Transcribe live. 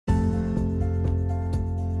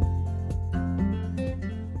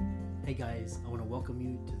Hey guys, I want to welcome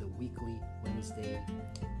you to the weekly Wednesday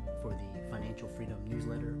for the Financial Freedom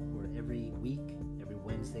newsletter, where every week, every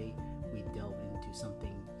Wednesday, we delve into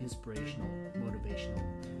something inspirational, motivational,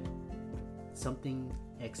 something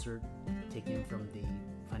excerpt taken from the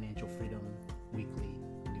Financial Freedom weekly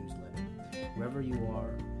newsletter. Wherever you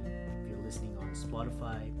are, if you're listening on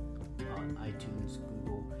Spotify, on iTunes,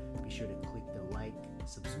 Google, be sure to click the like,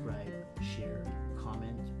 subscribe, share,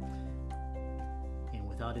 comment. And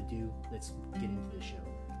without ado, let's get into the show.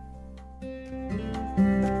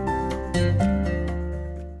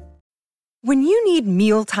 When you need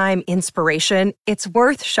mealtime inspiration, it's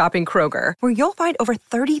worth shopping Kroger, where you'll find over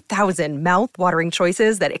 30,000 mouth-watering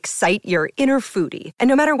choices that excite your inner foodie. And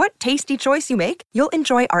no matter what tasty choice you make, you'll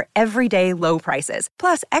enjoy our everyday low prices,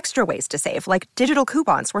 plus extra ways to save, like digital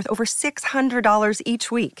coupons worth over $600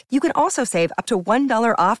 each week. You can also save up to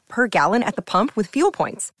 $1 off per gallon at the pump with fuel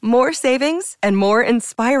points. More savings and more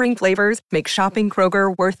inspiring flavors make shopping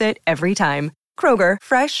Kroger worth it every time. Kroger,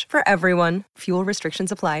 fresh for everyone. Fuel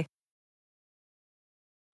restrictions apply.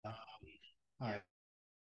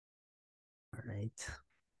 All right.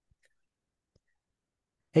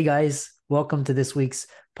 Hey guys, welcome to this week's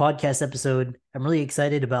podcast episode. I'm really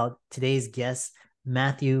excited about today's guest,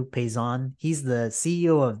 Mathew Pezon. He's the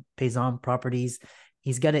CEO of Pezon Properties.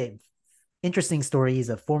 He's got an interesting story. He's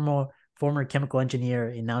a former chemical engineer,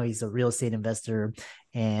 and now he's a real estate investor,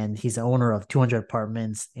 and he's the owner of 200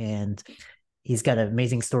 apartments, and he's got an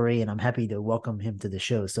amazing story, and I'm happy to welcome him to the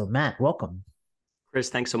show. So Matt, welcome. Chris,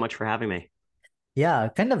 thanks so much for having me. Yeah,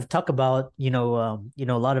 kind of talk about, a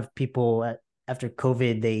lot of people after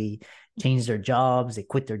COVID, they changed their jobs, they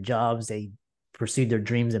quit their jobs, they pursued their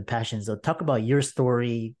dreams and passions. So talk about your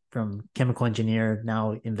story from chemical engineer,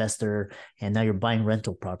 now investor, and now you're buying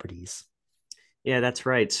rental properties. Yeah, that's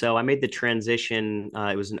right. So I made the transition.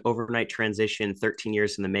 It was an overnight transition, 13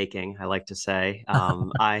 years in the making, I like to say.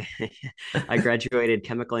 I I graduated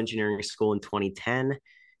chemical engineering school in 2010.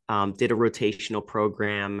 Did a rotational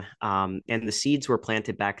program, and the seeds were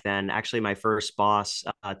planted back then. Actually, my first boss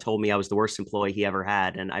told me I was the worst employee he ever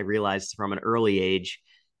had, and I realized from an early age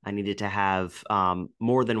I needed to have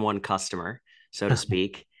more than one customer, so to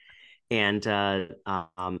speak. And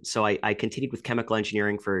so I continued with chemical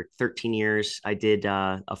engineering for 13 years. I did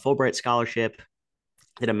a Fulbright scholarship,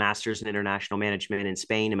 did a master's in international management in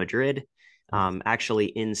Spain, in Madrid, actually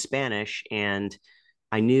in Spanish. And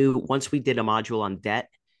I knew once we did a module on debt,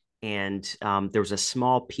 and there was a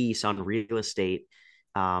small piece on real estate.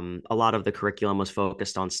 A lot of the curriculum was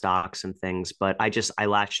focused on stocks and things, but I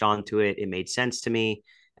latched onto it. It made sense to me.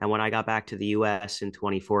 And when I got back to the US in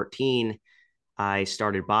 2014, I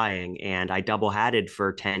started buying, and I double hatted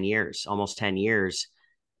for 10 years, almost 10 years,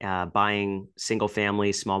 buying single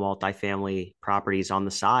family, small multifamily properties on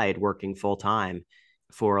the side, working full time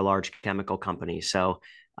for a large chemical company. So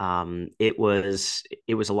it was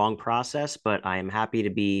a long process, but I am happy to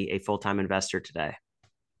be a full-time investor today.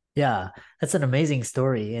 Yeah, that's an amazing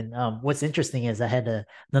story. And what's interesting is I had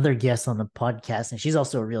another guest on the podcast, and she's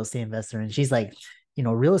also a real estate investor. And she's like,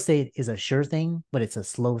 real estate is a sure thing, but it's a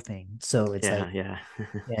slow thing. So it's yeah.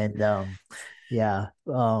 And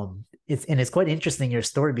it's quite interesting, your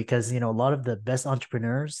story, because a lot of the best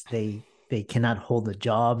entrepreneurs, they cannot hold a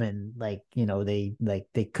job, and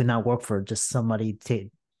they could not work for just somebody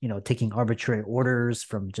taking arbitrary orders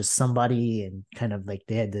from just somebody, and kind of like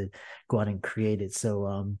they had to go out and create it.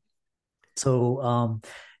 So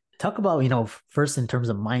talk about, first in terms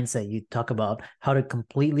of mindset, you talk about how to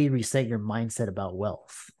completely reset your mindset about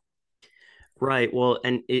wealth. Right. Well,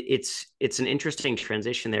 and it's an interesting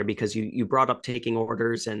transition there, because you brought up taking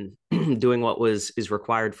orders and doing what is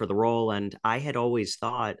required for the role. And I had always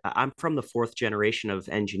thought, I'm from the fourth generation of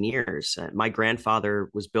engineers. My grandfather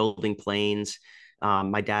was building planes.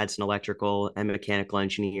 My dad's an electrical and mechanical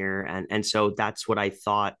engineer, and so that's what I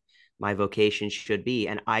thought my vocation should be.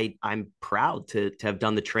 And I'm proud to have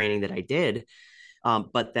done the training that I did.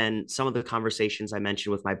 But then some of the conversations I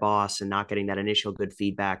mentioned with my boss and not getting that initial good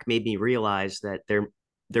feedback made me realize that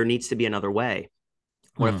there needs to be another way.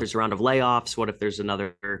 What if there's a round of layoffs? What if there's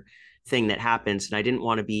another thing that happens? And I didn't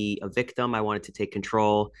want to be a victim. I wanted to take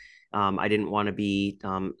control. I didn't want to be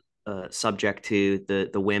subject to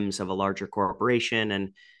the whims of a larger corporation.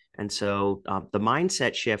 And so the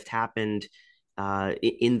mindset shift happened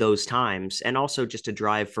in those times, and also just a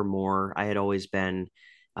drive for more. I had always been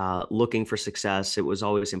looking for success. It was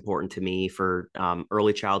always important to me for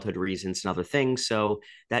early childhood reasons and other things. So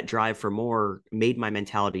that drive for more made my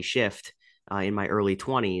mentality shift in my early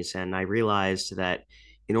 20s. And I realized that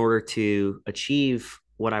in order to achieve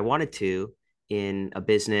what I wanted to in a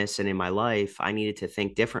business and in my life, I needed to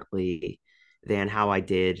think differently than how I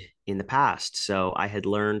did in the past. So I had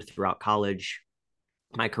learned throughout college,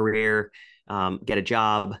 my career, get a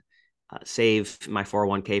job, save my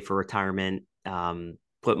 401k for retirement,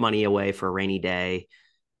 put money away for a rainy day,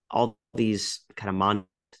 all these kind of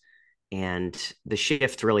and the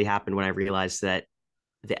shift really happened when I realized that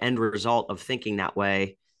the end result of thinking that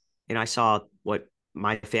way, I saw what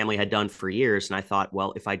my family had done for years. And I thought,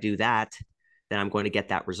 well, if I do that, then I'm going to get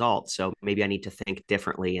that result. So maybe I need to think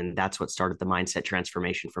differently. And that's what started the mindset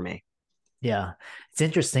transformation for me. Yeah, it's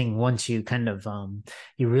interesting once you kind of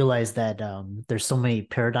you realize that there's so many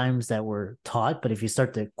paradigms that were taught, but if you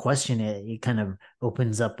start to question it, it kind of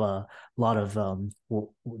opens up a lot of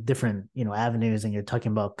different avenues, and you're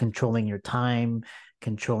talking about controlling your time,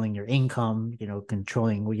 controlling your income,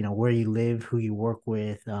 controlling where you live, who you work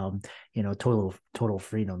with, total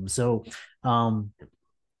freedom. So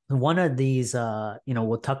one of these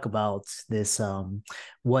we'll talk about this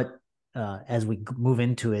what as we move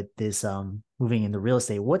into it, this moving into real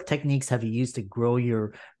estate, what techniques have you used to grow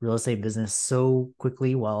your real estate business so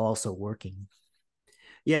quickly while also working?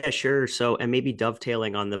 Yeah, sure. So, and maybe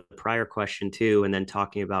dovetailing on the prior question too, and then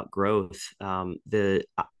talking about growth. The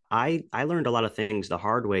I learned a lot of things the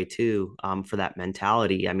hard way too. For that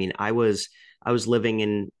mentality. I mean, I was living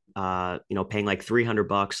in paying like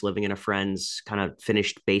 $300, living in a friend's kind of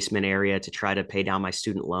finished basement area to try to pay down my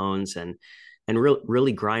student loans, and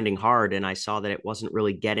really grinding hard. And I saw that it wasn't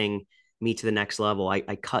really getting me to the next level.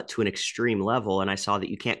 I cut to an extreme level, and I saw that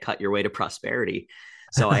you can't cut your way to prosperity.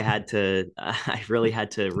 So I really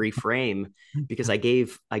had to reframe, because I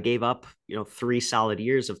gave up, 3 solid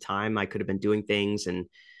years of time. I could have been doing things, and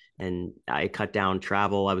I cut down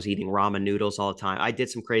travel. I was eating ramen noodles all the time. I did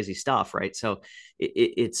some crazy stuff, right? So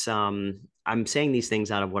it's I'm saying these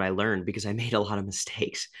things out of what I learned because I made a lot of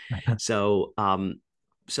mistakes. So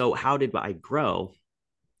so how did I grow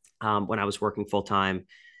when I was working full time?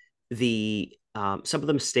 The Some of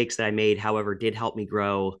the mistakes that I made, however, did help me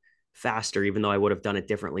grow faster, even though I would have done it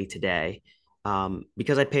differently today.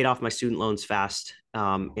 Because I paid off my student loans fast,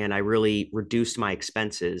 and I really reduced my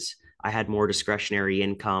expenses. I had more discretionary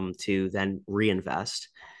income to then reinvest.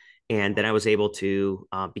 And then I was able to,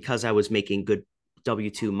 because I was making good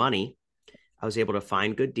W-2 money, I was able to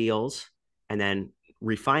find good deals and then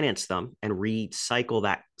refinance them and recycle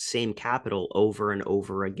that same capital over and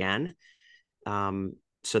over again, um,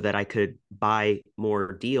 so that I could buy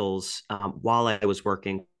more deals while I was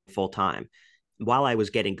working full time, while I was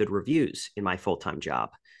getting good reviews in my full time job.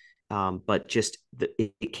 But just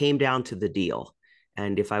it came down to the deal.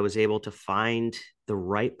 And if I was able to find the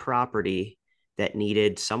right property that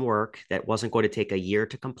needed some work, that wasn't going to take a year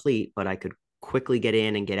to complete, but I could quickly get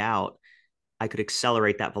in and get out, I could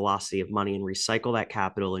accelerate that velocity of money and recycle that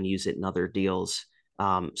capital and use it in other deals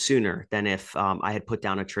sooner than if I had put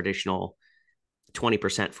down a traditional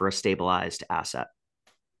 20% for a stabilized asset.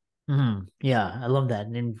 Yeah, I love that.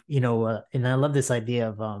 And and I love this idea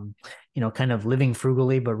of kind of living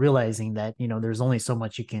frugally, but realizing that, there's only so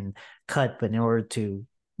much you can cut, but in order to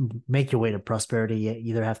make your way to prosperity, you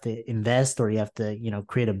either have to invest or you have to,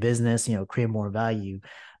 create a business, create more value.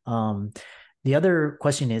 Um, the other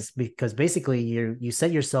question is, because basically you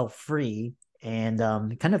set yourself free, and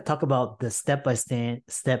kind of talk about the step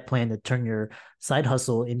plan to turn your side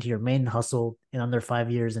hustle into your main hustle in under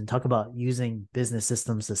 5 years, and talk about using business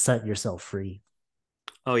systems to set yourself free.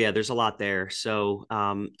 Oh yeah, there's a lot there. So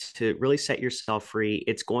to really set yourself free,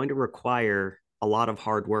 it's going to require a lot of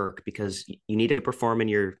hard work, because you need to perform in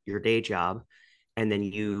your day job, and then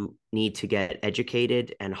you need to get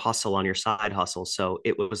educated and hustle on your side hustle. So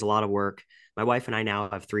it was a lot of work. My wife and I now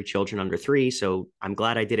have 3 children under 3, so I'm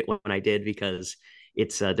glad I did it when I did, because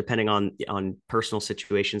it's depending on personal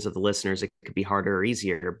situations of the listeners, it could be harder or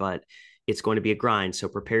easier, but it's going to be a grind. So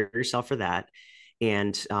prepare yourself for that.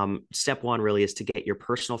 And step one really is to get your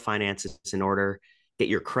personal finances in order, get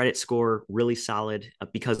your credit score really solid,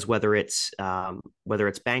 because whether it's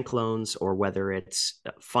bank loans or whether it's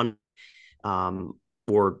fund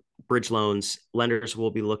or bridge loans, lenders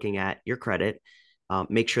will be looking at your credit.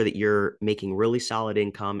 Make sure that you're making really solid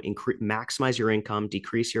income, maximize your income,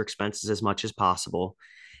 decrease your expenses as much as possible.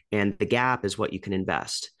 And the gap is what you can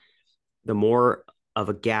invest. The more of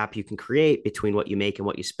a gap you can create between what you make and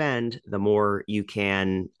what you spend, the more you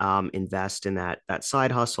can invest in that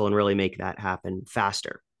side hustle and really make that happen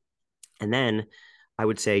faster. And then I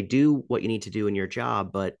would say do what you need to do in your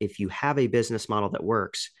job, but if you have a business model that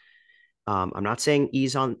works, I'm not saying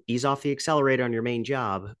ease off the accelerator on your main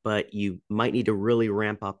job, but you might need to really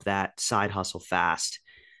ramp up that side hustle fast.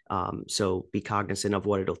 So be cognizant of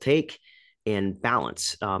what it'll take and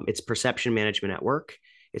balance. It's perception management at work.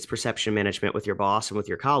 It's perception management with your boss and with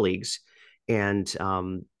your colleagues.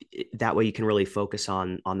 and that way you can really focus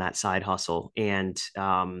on that side hustle and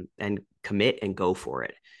commit and go for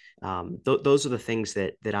it. Those are the things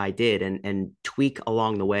that I did, and tweak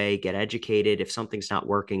along the way, get educated. If something's not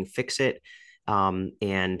working, fix it,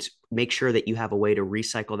 and make sure that you have a way to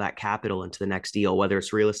recycle that capital into the next deal, whether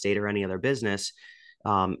it's real estate or any other business.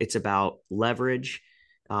 It's about leverage,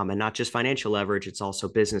 and not just financial leverage. It's also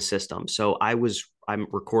business systems. So I'm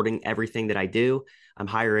recording everything that I do.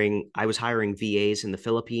 I was hiring VAs in the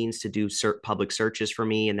Philippines to do public searches for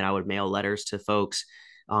me, and then I would mail letters to folks.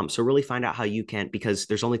 So really find out how you can, because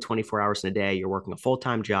there's only 24 hours in a day. You're working a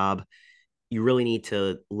full-time job. You really need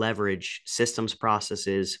to leverage systems,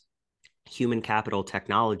 processes, human capital,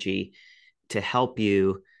 technology to help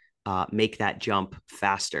you make that jump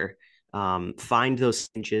faster. Find those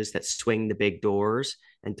hinges that swing the big doors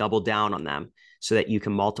and double down on them so that you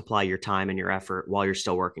can multiply your time and your effort while you're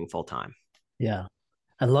still working full time. Yeah.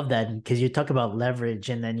 I love that because you talk about leverage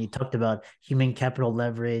and then you talked about human capital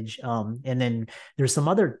leverage. And then there's some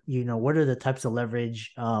other, what are the types of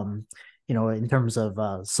leverage, in terms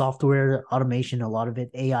of software automation, a lot of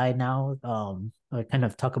it AI now. Kind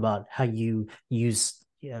of talk about how you use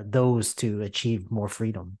those to achieve more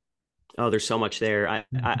freedom. Oh, there's so much there.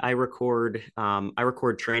 Mhm. I record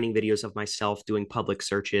training videos of myself doing public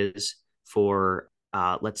searches for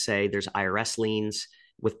let's say there's IRS liens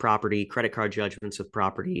with property, credit card judgments with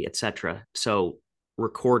property, etc. So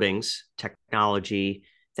recordings, technology,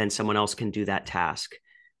 then someone else can do that task.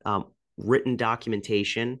 Um, Written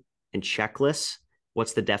documentation and checklists.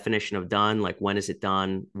 What's the definition of done? Like when is it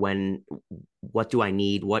done? What do I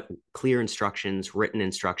need? What clear instructions, written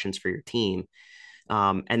instructions for your team?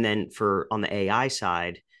 And then for on the AI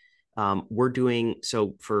side, we're doing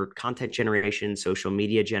so for content generation, social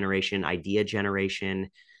media generation, idea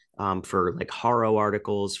generation, for like Haro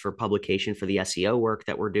articles for publication for the SEO work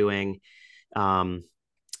that we're doing, um,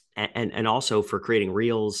 and also for creating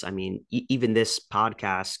reels. I mean, even this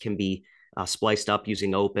podcast can be spliced up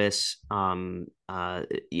using Opus, and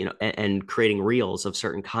creating reels of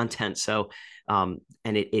certain content. So, and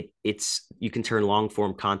it's you can turn long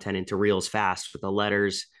form content into reels fast with the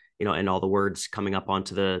letters, and all the words coming up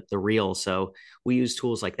onto the reel. So we use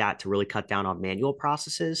tools like that to really cut down on manual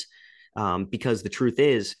processes. Because the truth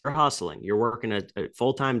is, you're hustling, you're working a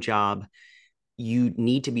full time job. You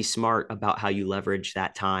need to be smart about how you leverage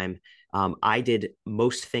that time. I did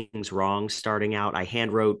most things wrong starting out. I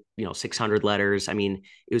hand wrote, 600 letters. I mean,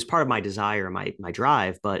 it was part of my desire, my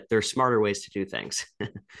drive, but there's smarter ways to do things.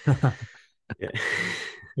 Yeah.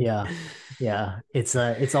 Yeah. Yeah.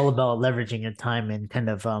 It's all about leveraging your time and kind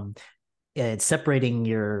of it's separating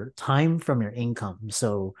your time from your income.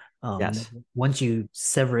 So Yes. once you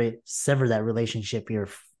sever that relationship, you're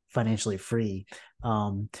financially free.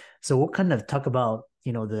 Um, so we'll kind of talk about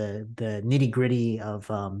the nitty gritty of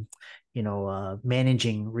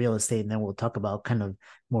managing real estate, and then we'll talk about kind of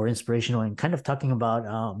more inspirational and kind of talking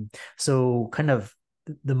about so kind of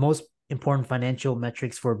the most important financial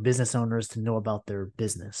metrics for business owners to know about their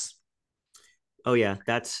business. Oh yeah,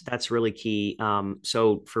 that's really key.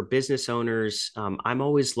 So for business owners, I'm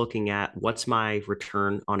always looking at what's my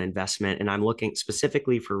return on investment, and I'm looking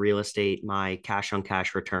specifically for real estate, my cash on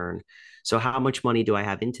cash return. So how much money do I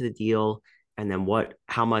have into the deal, and then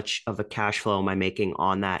how much of a cash flow am I making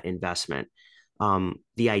on that investment?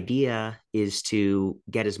 The idea is to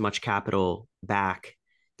get as much capital back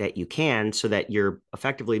that you can, so that you're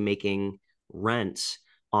effectively making rents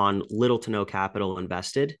on little to no capital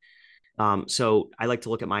invested. So I like to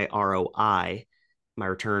look at my ROI, my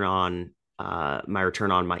return on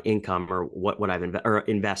my income, or what I've or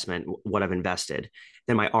investment, what I've invested.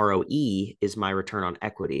 Then my ROE is my return on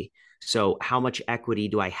equity. So how much equity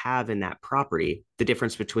do I have in that property? The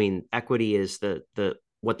difference between equity is the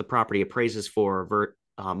what the property appraises for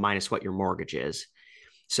minus what your mortgage is.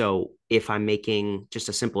 So if I'm making, just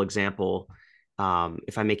a simple example,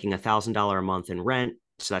 if I'm making $1,000 a month in rent,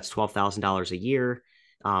 so that's $12,000 a year.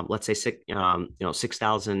 Let's say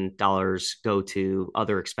 $6,000 go to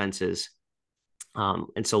other expenses.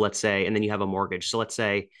 And so let's say, and then you have a mortgage. So let's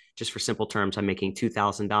say, just for simple terms, I'm making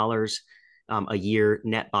 $2,000 a year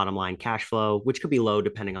net bottom line cash flow, which could be low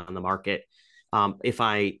depending on the market. If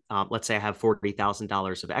I let's say I have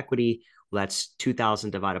 $40,000 of equity, well, that's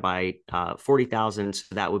 2,000 divided by 40,000.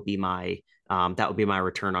 So that would be my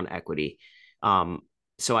return on equity.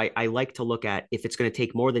 So I like to look at, if it's going to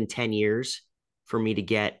take more than 10 years for me to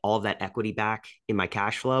get all of that equity back in my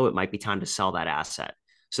cash flow, it might be time to sell that asset.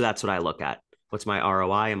 So that's what I look at. What's my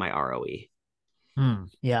ROI and my ROE?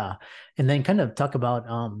 Yeah. And then kind of talk about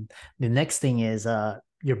the next thing is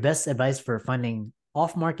your best advice for finding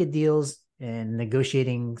off-market deals and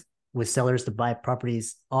negotiating with sellers to buy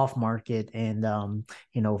properties off market, and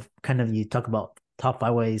kind of you talk about top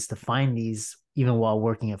 5 ways to find these even while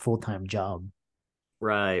working a full-time job.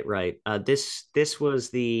 Right, right. This was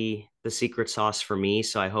the secret sauce for me,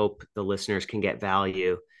 so I hope the listeners can get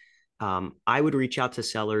value. I would reach out to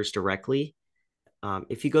sellers directly.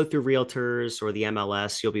 If you go through realtors or the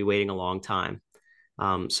MLS, you'll be waiting a long time.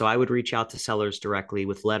 So I would reach out to sellers directly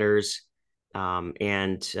with letters,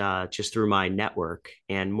 and just through my network.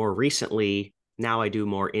 And more recently, now I do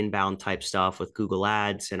more inbound type stuff with Google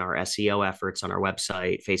Ads and our SEO efforts on our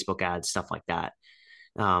website, Facebook ads, stuff like that.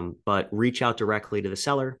 But reach out directly to the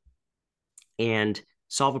seller and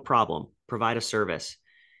solve a problem, provide a service,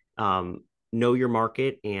 know your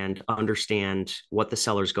market and understand what the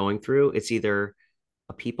seller's going through. It's either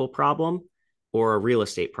a people problem or a real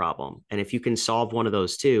estate problem. And if you can solve one of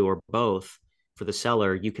those two or both for the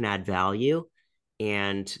seller, you can add value,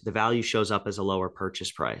 and the value shows up as a lower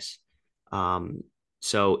purchase price. Um,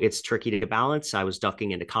 so it's tricky to balance. I was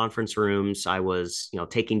ducking into conference rooms. I was,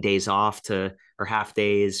 taking days off to or half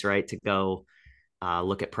days, right, to go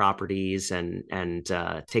look at properties, and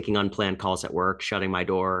taking unplanned calls at work, shutting my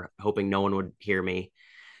door, hoping no one would hear me.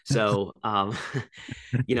 So,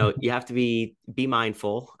 you have to be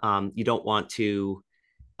mindful. Um, you don't want to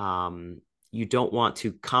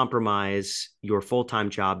compromise your full-time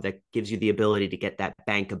job that gives you the ability to get that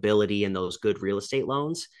bankability and those good real estate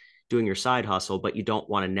loans doing your side hustle, but you don't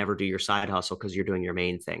want to never do your side hustle because you're doing your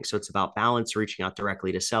main thing. So it's about balance, reaching out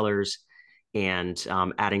directly to sellers, and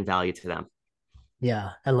adding value to them.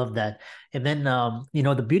 Yeah, I love that. And then,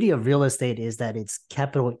 the beauty of real estate is that it's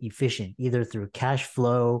capital efficient, either through cash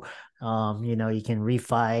flow, you can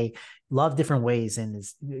refi a lot of different ways. And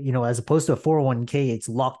it's, as opposed to a 401k, it's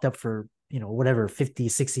locked up for, whatever, 50,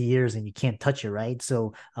 60 years and you can't touch it, right?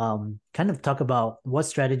 So, kind of talk about what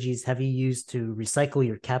strategies have you used to recycle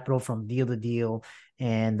your capital from deal to deal.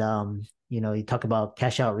 And, you talk about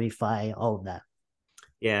cash out refi, all of that.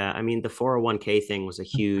 Yeah, I mean the 401k thing was a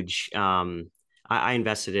huge. I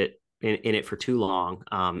invested in it for too long,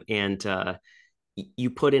 and you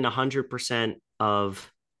put in 100%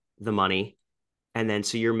 of the money, and then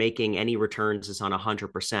so you're making any returns is on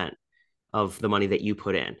 100% of the money that you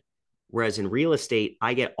put in. Whereas in real estate,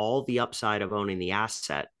 I get all the upside of owning the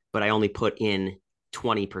asset, but I only put in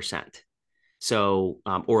 20%, so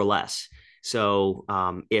or less. So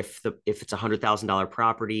if it's $100,000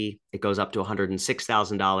 property, it goes up to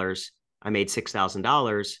 $106,000. I made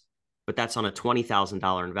 $6,000, but that's on a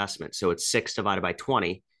 $20,000 investment. So it's 6 divided by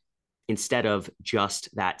 20 instead of just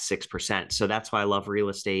that 6%. So that's why I love real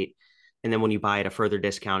estate. And then when you buy at a further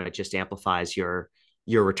discount, it just amplifies your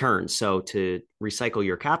returns. So to recycle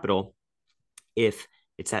your capital, if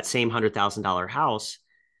it's that same $100,000 house,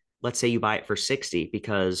 let's say you buy it for 60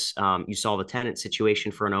 because you solve a tenant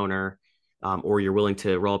situation for an owner, or you're willing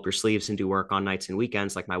to roll up your sleeves and do work on nights and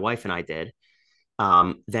weekends like my wife and I did,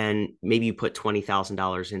 then maybe you put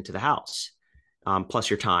 $20,000 into the house, plus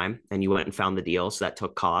your time, and you went and found the deal. So that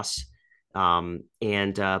took costs. But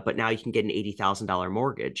now you can get an $80,000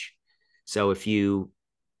 mortgage. So if you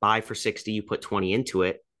buy for 60, you put 20 into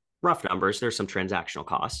it, rough numbers, there's some transactional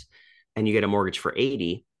costs, and you get a mortgage for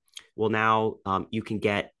 80. Well, now you can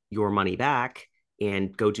get your money back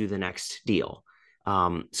and go do the next deal.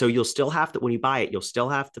 So you'll still have to, when you buy it, you'll still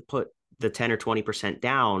have to put the 10 or 20%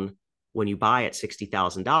 down when you buy at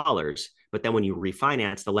 $60,000. But then when you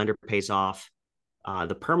refinance, the lender pays off,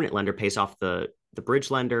 the permanent lender pays off the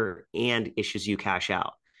bridge lender and issues you cash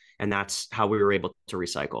out. And that's how we were able to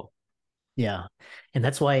recycle. Yeah, and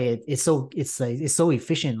that's why it's so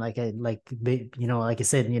efficient. Like I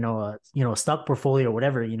said, a stock portfolio or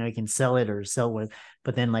whatever, you can sell it or sell with,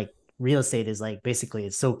 but then like real estate is like basically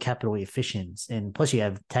it's so capital efficient, and plus you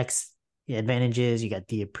have tax advantages, you got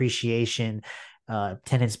the appreciation,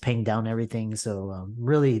 tenants paying down everything. So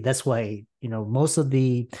really, that's why most of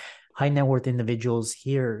the high net worth individuals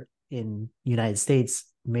here in United States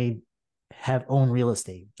may have own real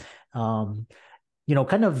estate. Kind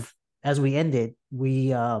of as we end it,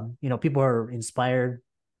 people are inspired.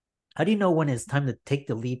 How do you know when it's time to take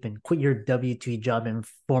the leap and quit your W-2 job in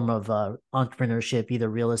form of entrepreneurship, either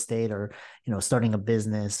real estate or, starting a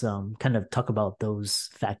business? Kind of talk about those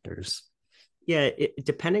factors. Yeah,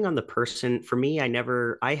 depending on the person. For me,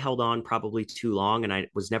 I held on probably too long, and I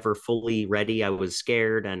was never fully ready. I was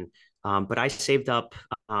scared, but I saved up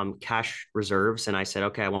cash reserves, and I said,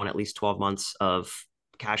 okay, I want at least 12 months of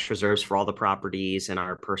cash reserves for all the properties and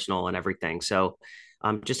our personal and everything. So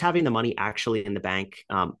just having the money actually in the bank,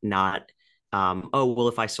 not, oh, well,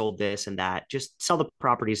 if I sold this and that, just sell the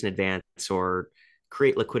properties in advance or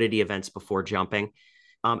create liquidity events before jumping.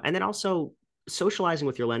 And then also socializing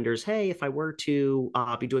with your lenders. Hey, if I were to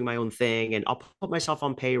be doing my own thing and I'll put myself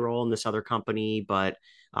on payroll in this other company, but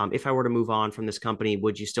if I were to move on from this company,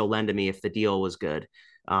 would you still lend to me if the deal was good?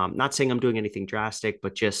 Not saying I'm doing anything drastic,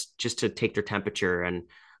 but just to take their temperature. And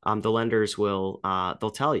the lenders will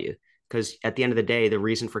they'll tell you, because at the end of the day, the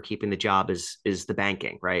reason for keeping the job is the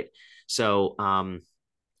banking, right? So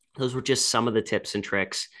those were just some of the tips and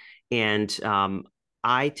tricks. And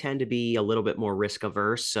I tend to be a little bit more risk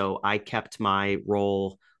averse, so I kept my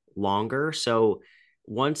role longer. So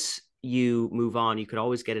once you move on, you could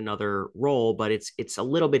always get another role, but it's a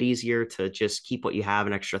little bit easier to just keep what you have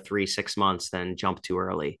an extra 3 6 months than jump too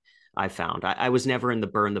early. I found I was never in the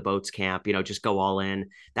burn the boats camp, just go all in.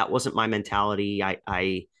 That wasn't my mentality.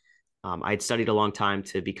 I'd studied a long time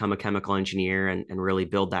to become a chemical engineer and really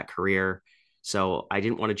build that career. So I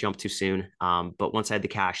didn't want to jump too soon. But once I had the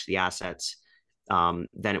cash, the assets,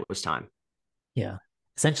 then it was time. Yeah.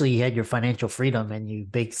 Essentially, you had your financial freedom and you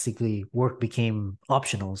basically work became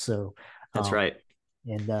optional. So, That's right.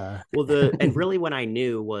 and and really when I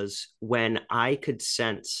knew was when I could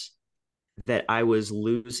sense that I was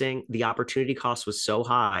losing, the opportunity cost was so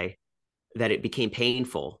high that it became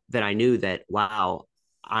painful, that I knew that, wow,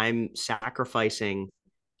 I'm sacrificing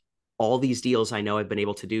all these deals I know I've been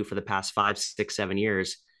able to do for the past 5 6 7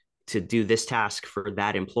 years to do this task for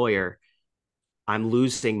that employer. I'm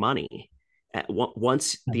losing money.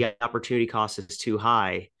 Once the opportunity cost is too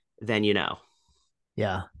high, then yeah,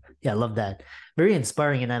 yeah, I love that. Very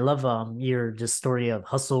inspiring, and I love your just story of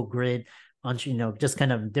hustle, grit, on just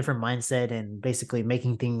kind of different mindset and basically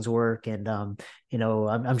making things work. And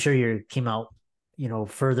I'm sure you came out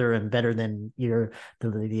further and better than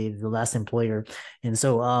the last employer. And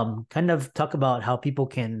so kind of talk about how people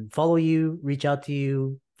can follow you, reach out to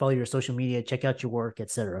you, follow your social media, check out your work,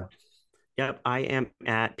 etc. Yep, I am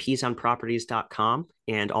at pezonproperties.com,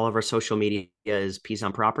 and all of our social media is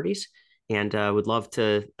Pezon Properties, and would love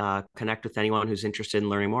to connect with anyone who's interested in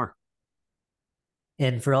learning more.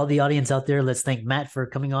 And for all the audience out there, let's thank Matt for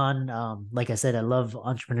coming on. Like I said, I love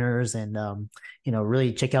entrepreneurs, and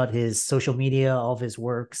really check out his social media, all of his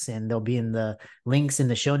works, and they'll be in the links in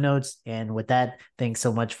the show notes. And with that, thanks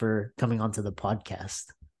so much for coming onto the podcast.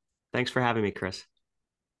 Thanks for having me, Chris.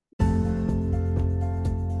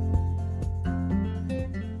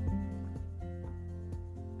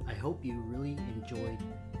 I hope you really enjoyed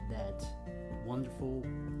that wonderful,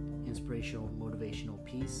 inspirational, motivational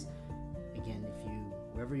piece. Again,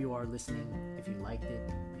 wherever you are listening, if you liked it,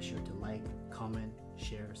 be sure to like, comment,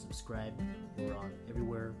 share, subscribe. We're on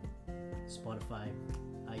everywhere: Spotify,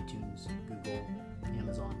 iTunes, Google,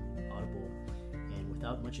 Amazon, Audible. And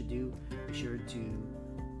without much ado, be sure to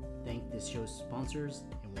thank this show's sponsors,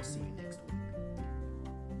 and we'll see you next week.